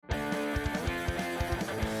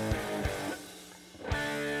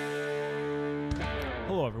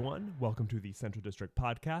Hello, everyone. Welcome to the Central District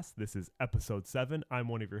Podcast. This is episode 7. I'm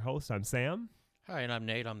one of your hosts. I'm Sam. Hi, and I'm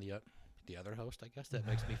Nate. I'm the other host, I guess. That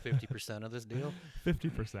makes me 50% of this deal.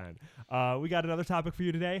 50%. We got another topic for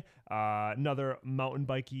you today. Another mountain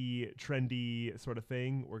bikey, trendy sort of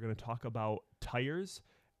thing. We're going to talk about tires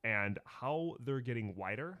and how they're getting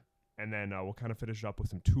wider. And then we'll kind of finish it up with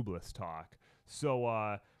some tubeless talk.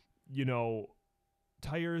 So,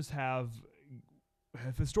 tires have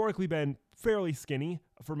historically been fairly skinny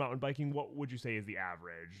for mountain biking. What would you say is the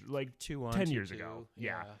average? Like 10 years ago.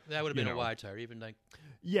 Yeah. That would have been a wide tire, even like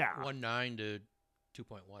 1.9 to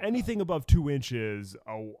 2.1. Anything above 2 inches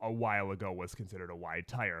a while ago was considered a wide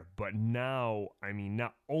tire. But now, I mean,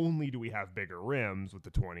 not only do we have bigger rims with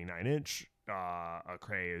the 29-inch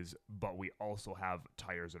craze, but we also have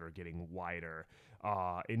tires that are getting wider.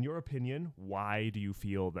 In your opinion, why do you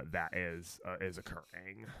feel that is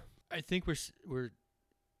occurring? I think we're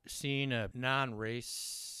seeing a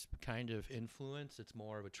non-race kind of influence. It's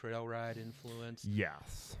more of a trail ride influence.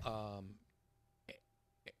 Yes.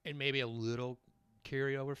 And maybe a little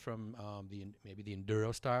carryover from the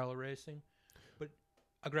enduro style of racing, but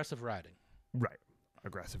aggressive riding. Right.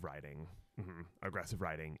 Aggressive riding. Mm-hmm. Aggressive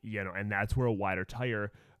riding. And that's where a wider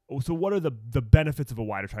tire. So what are the benefits of a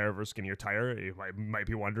wider tire versus skinnier tire? You might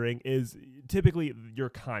be wondering, is typically your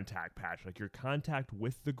contact patch, like your contact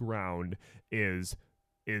with the ground is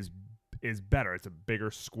better. It's a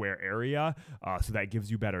bigger square area, so that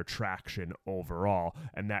gives you better traction overall,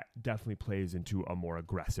 and that definitely plays into a more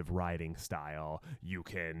aggressive riding style. You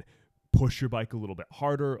can push your bike a little bit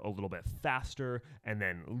harder, a little bit faster, and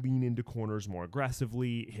then lean into corners more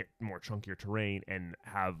aggressively, hit more chunkier terrain, and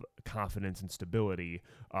have confidence and stability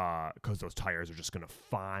because those tires are just going to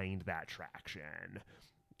find that traction.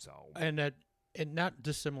 So and not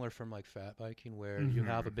dissimilar from like fat biking, where you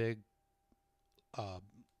have a big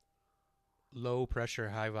low pressure,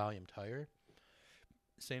 high volume tire.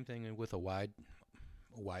 Same thing with a wide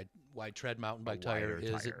tread mountain bike tire.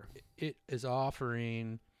 It is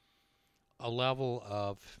offering a level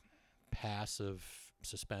of passive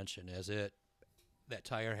suspension that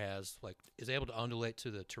tire is able to undulate to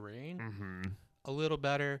the terrain a little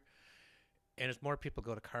better. And as more people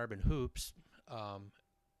go to carbon hoops,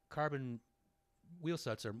 carbon wheel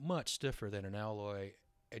sets are much stiffer than an alloy,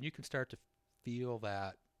 and you can start to feel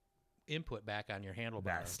that input back on your handlebar.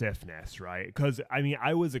 That stiffness, right? Because,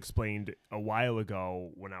 I was explained a while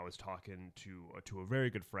ago when I was talking to a very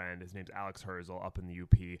good friend, his name's Alex Herzl up in the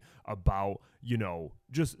UP, about,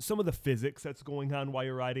 just some of the physics that's going on while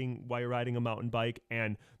you're riding a mountain bike.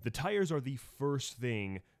 And the tires are the first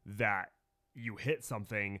thing that you hit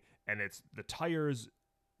something, and it's the tire's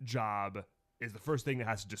job is the first thing that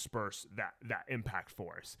has to disperse that impact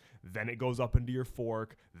force. Then it goes up into your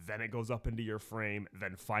fork, then it goes up into your frame,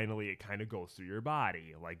 then finally it kind of goes through your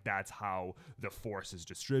body. Like, that's how the force is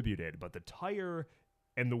distributed. But the tire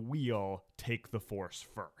and the wheel take the force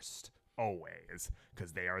first, always,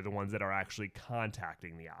 because they are the ones that are actually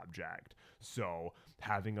contacting the object. So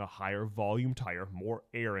having a higher volume tire, more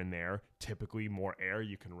air in there, typically more air,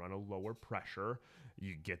 you can run a lower pressure,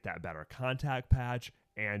 you get that better contact patch,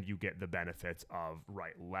 and you get the benefits of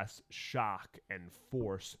less shock and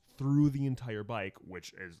force through the entire bike,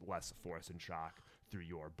 which is less force and shock through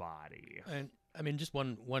your body. And just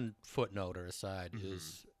one footnote or aside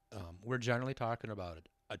is we're generally talking about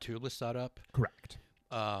a tubeless setup. Correct.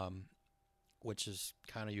 Which is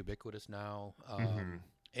kind of ubiquitous now.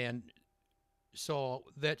 And so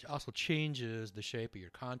that also changes the shape of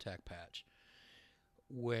your contact patch,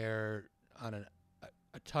 where on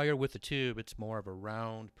a tire with a tube, it's more of a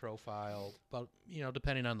round profile. But,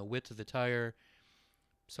 depending on the width of the tire,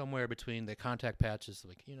 somewhere between the contact patches,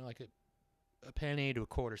 like a penny to a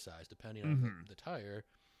quarter size, depending on the tire.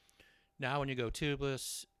 Now, when you go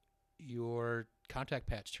tubeless, your contact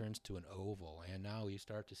patch turns to an oval, and now you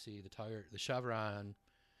start to see the chevron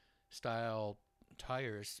style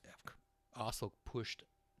tires have also pushed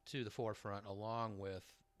to the forefront along with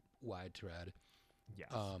wide tread. Yes.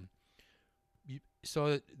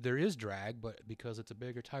 So there is drag, but because it's a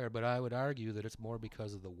bigger tire. But I would argue that it's more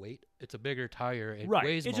because of the weight. It's a bigger tire. It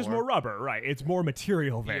weighs more. It's just more rubber, right? It's more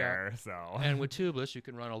material there. Yeah. So. And with tubeless, you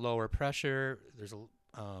can run a lower pressure. There's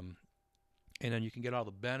and then you can get all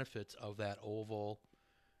the benefits of that oval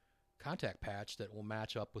contact patch that will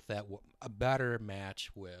match up with a better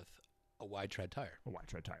match with a wide tread tire. A wide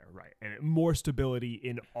tread tire, right? And more stability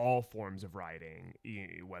in all forms of riding,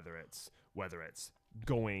 whether it's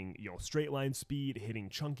going, straight line speed, hitting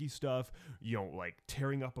chunky stuff, like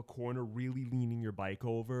tearing up a corner, really leaning your bike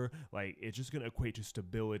over. Like, it's just going to equate to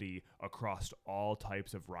stability across all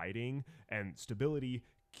types of riding, and stability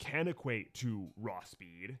can equate to raw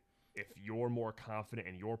speed. If you're more confident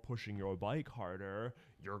and you're pushing your bike harder,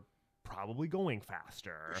 you're probably going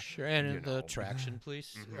faster. Sure, and the traction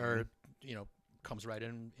police or comes right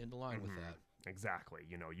into line with that. Exactly.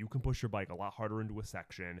 You can push your bike a lot harder into a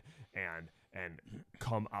section and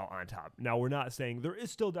come out on top. Now, we're not saying there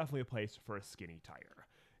is still definitely a place for a skinny tire.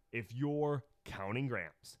 If you're counting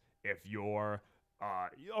grams, if you're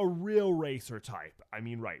a real racer type,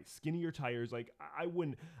 right, skinnier tires, like I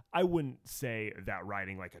wouldn't say that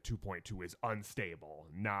riding like a 2.2 is unstable,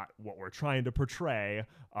 not what we're trying to portray,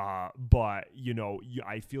 but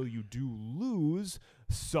I feel you do lose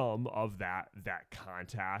some of that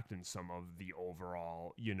contact and some of the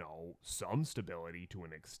overall, some stability to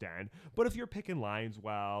an extent. But if you're picking lines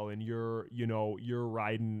well and you're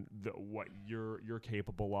riding what you're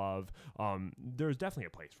capable of, there's definitely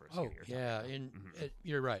a place for a skinnier tire. And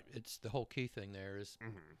you're right. It's the whole key thing there is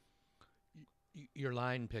your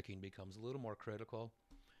line picking becomes a little more critical,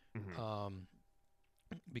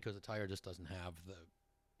 because the tire just doesn't have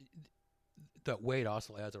the weight.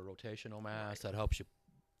 Also adds a rotational mass that helps you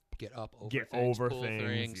get up over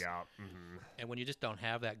things. Yeah. And when you just don't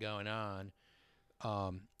have that going on,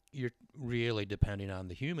 you're really depending on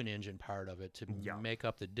the human engine part of it to make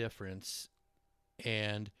up the difference.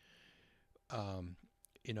 And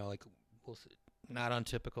like not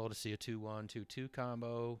untypical to see a 2-1, 2-2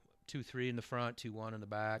 combo, 2-3 in the front, 2-1 in the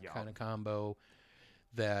back kind of combo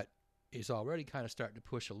that is already kind of starting to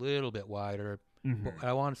push a little bit wider. But what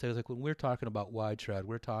I want to say is, like, when we're talking about wide tread,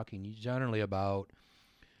 we're talking generally about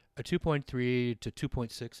a 2.3 to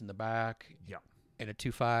 2.6 in the back, and a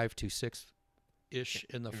 2.5, 2.6-ish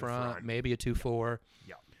in the front, maybe a 2.4.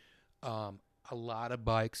 A lot of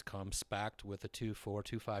bikes come spacked with a 2.4,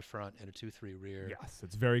 2.5 front and a 2.3 rear. Yes,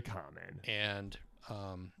 it's very common.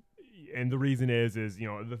 And the reason is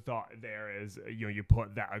the thought there is you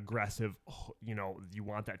put that aggressive, you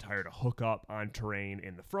want that tire to hook up on terrain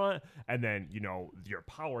in the front, and then your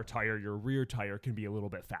power tire, your rear tire, can be a little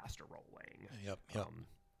bit faster rolling. Yep.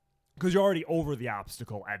 Because you're already over the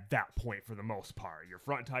obstacle at that point for the most part. Your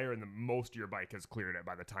front tire and the most of your bike has cleared it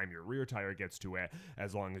by the time your rear tire gets to it.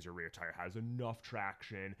 As long as your rear tire has enough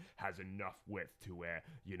traction, has enough width to it,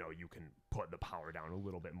 you can put the power down a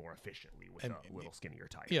little bit more efficiently with a little skinnier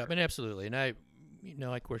tire. Yeah, absolutely. And I,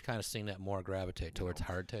 like we're kind of seeing that more gravitate towards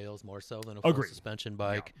hardtails more so than a full suspension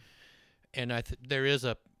bike. Yeah. And there is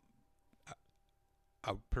a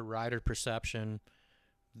rider perception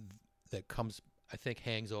that comes, I think,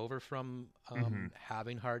 hangs over from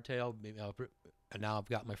having hardtail. And now I've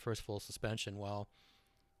got my first full suspension. Well,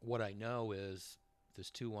 what I know is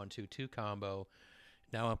this 2-1, 2-2 combo.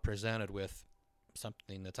 Now I'm presented with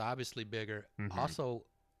something that's obviously bigger, also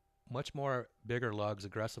much more bigger lugs,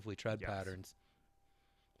 aggressively tread patterns,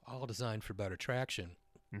 all designed for better traction.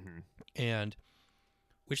 And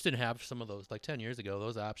we just didn't have some of those. Like 10 years ago,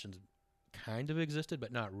 those options kind of existed,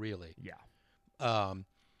 but not really. Yeah.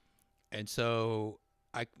 And so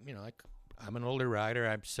I'm an older rider.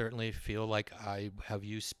 I certainly feel like I have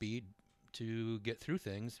used speed to get through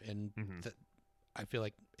things, and I feel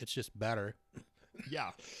like it's just better.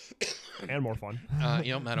 Yeah. And more fun.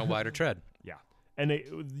 And a wider tread. Yeah. And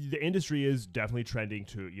the industry is definitely trending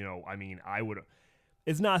to,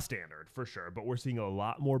 it's not standard for sure, but we're seeing a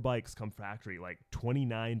lot more bikes come factory, like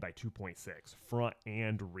 29 by 2.6 front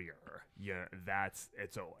and rear. Yeah, it's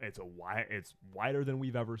wider than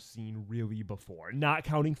we've ever seen really before, not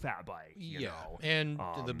counting fat bikes. You know. And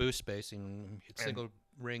the boost spacing, single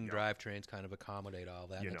ring drivetrains kind of accommodate all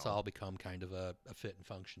that. It's all become kind of a fit and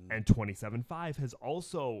function. And 27.5 has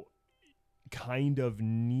also kind of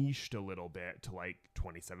niched a little bit to like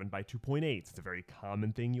 27 by 2.8. It's a very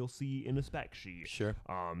common thing you'll see in a spec sheet. Sure.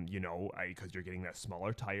 Because you're getting that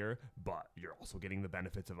smaller tire, but you're also getting the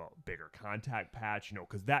benefits of a bigger contact patch,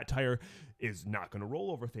 because that tire is not going to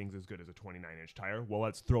roll over things as good as a 29-inch tire. Well,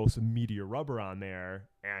 let's throw some meteor rubber on there,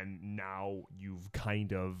 and now you've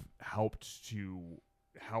kind of help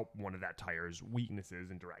one of that tire's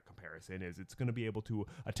weaknesses in direct comparison is it's going to be able to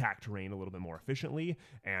attack terrain a little bit more efficiently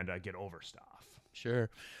and get over stuff. Sure.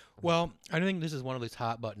 Well, I think this is one of these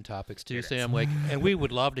hot button topics too, Sam. And we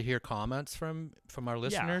would love to hear comments from our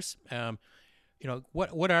listeners. Yeah.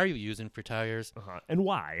 What are you using for tires? And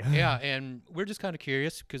why? Yeah, and we're just kind of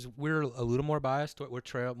curious because we're a little more biased.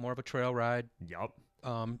 We're more of a trail ride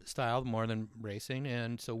style more than racing,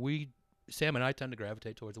 and so Sam and I tend to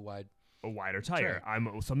gravitate towards a wider tire.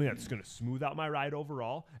 I'm something that's going to smooth out my ride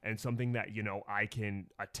overall, and something that I can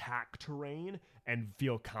attack terrain and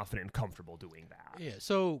feel confident and comfortable doing that. Yeah.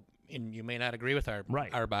 So, and you may not agree with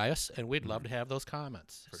our bias, and we'd love to have those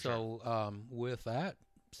comments. With that,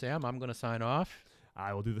 Sam, I'm going to sign off.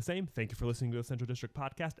 I will do the same. Thank you for listening to the Central District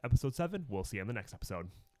Podcast, Episode 7. We'll see you on the next episode.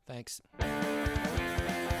 Thanks.